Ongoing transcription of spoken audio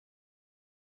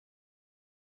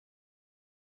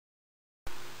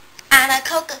a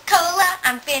Coca-Cola.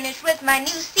 I'm finished with my new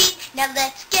seat. Now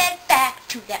let's get back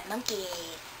to that monkey.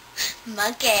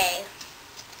 Monkey.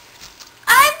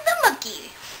 I'm the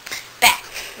monkey. Back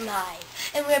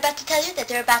live. And we're about to tell you that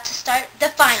they're about to start the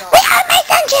final. We are my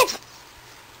dungeon!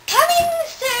 Coming,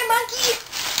 Sir Monkey.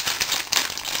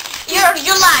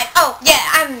 You're live. Oh, yeah,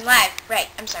 I'm live. Right,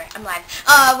 I'm sorry, I'm live.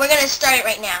 We're gonna start it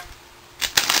right now.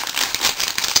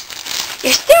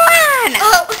 You're still on!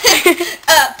 Oh,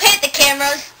 pay the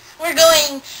cameras. We're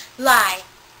going live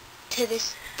to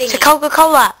this thing. To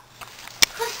Coca-Cola.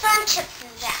 Whose fun chips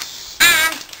is that?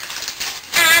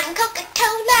 I'm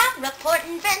Coca-Cola,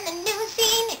 reporting from the new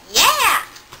scene. Yeah!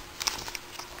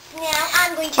 Now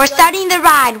I'm going to We're starting the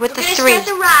ride with the three. We're going to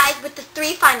start the ride with the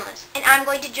three finalists, and I'm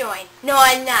going to join. No,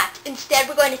 I'm not. Instead,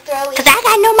 we're going to throw in... Because I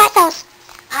got no muscles.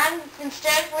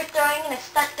 Instead, we're throwing in a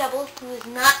stunt double who is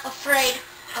not afraid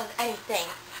of anything.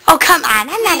 Oh, come on.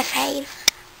 I'm not afraid.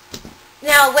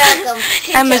 Now, welcome.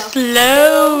 I'm a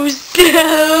slow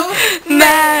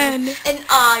man. And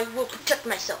I will protect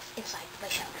myself inside my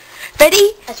shell.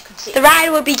 Ready? As you can see. The ride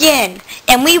will begin.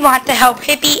 And we want to help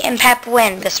Hippie and Pep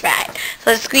win this ride.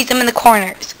 So let's squeeze them in the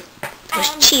corners.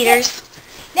 Those cheaters.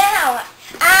 Now,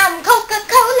 I'm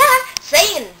Coca-Cola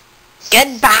saying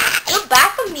Goodbye.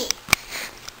 goodbye for me.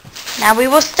 Now we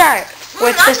will start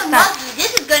with the I'm the stunt. monkey.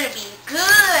 This is going to be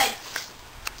good.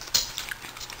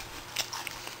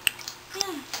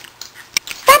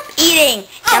 Stop eating.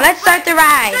 Now let's start the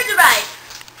ride. Start the ride.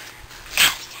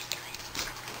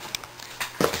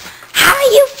 How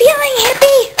are you feeling,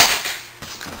 Hippie?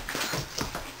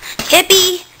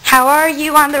 Hippie, how are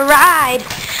you on the ride?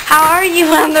 How are you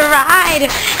on the ride?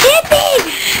 Hippie!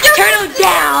 Turtle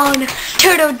down!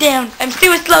 Turtle down. I'm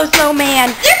still a slow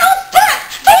man. There goes Pep!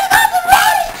 He's on the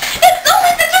ride! It's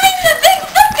only between the big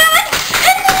guy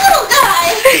and the little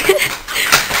guy!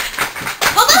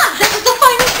 Hold on! This is the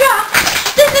final drop!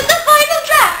 This is the final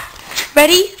drop!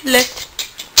 Ready? Lift.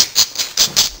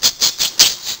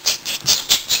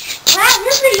 Wow,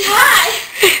 you're pretty high!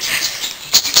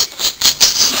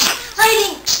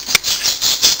 Hiding!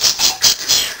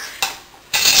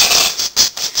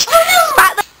 Oh no!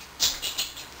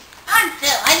 I'm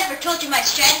Phil. I never told you my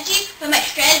strategy, but my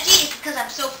strategy is because I'm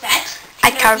so fat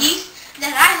and obese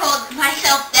that I hold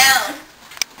myself down.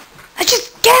 Let's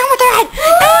just get on with the ride.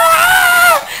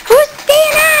 Ah! Who's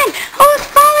staying on? Who's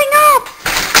falling off?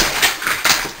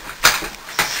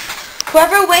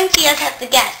 Whoever wins, you guys have to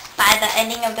guess by the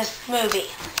ending of this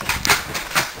movie.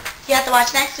 You have to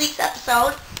watch next week's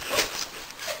episode.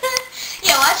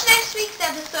 Yeah, watch next week's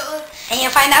episode. And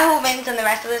you'll find out who wins in the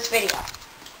rest of this video.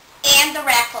 And the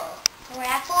raffle. The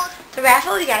raffle? The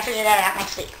raffle, you gotta figure that out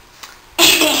next week.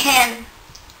 And,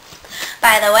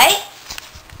 by the way,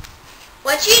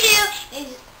 what you do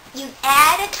is you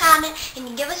add a comment and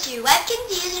you give us your Webkinz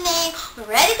username, or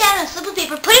write it down on a slip of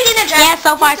paper, put it in a jar. Yeah,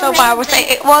 so far.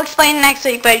 We'll explain next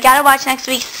week, but you gotta watch next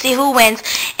week to see who wins.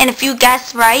 And if you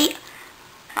guess right,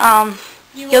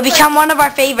 you'll become one of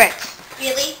our favorites.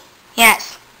 Really?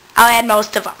 Yes. I'll add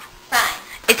most of them. Fine.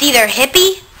 It's either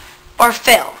Hippie or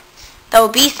Phil. The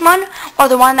obese one or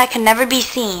the one that can never be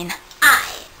seen. I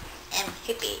am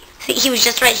Hippie. See, he was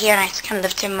just right here and I just kind of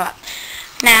lifted him up.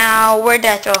 Now, where did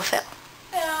I throw Phil?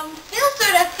 Phil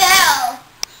sort of fell.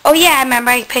 Oh yeah, I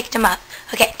remember I picked him up.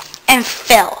 Okay, and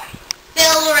Phil.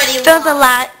 Phil already Phil's won. a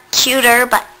lot cuter,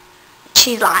 but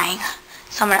she's lying.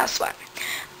 Someone else won.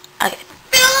 Okay.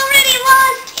 Phil already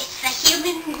lost. It's the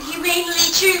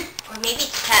humanly true. Or maybe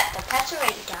it's Pep, but Pep's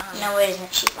already gone. No, it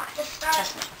isn't. She's lying.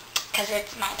 Trust me. Because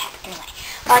it's my pet. Anyway.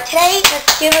 Today,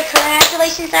 let's give a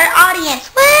congratulations to our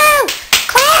audience. Woo!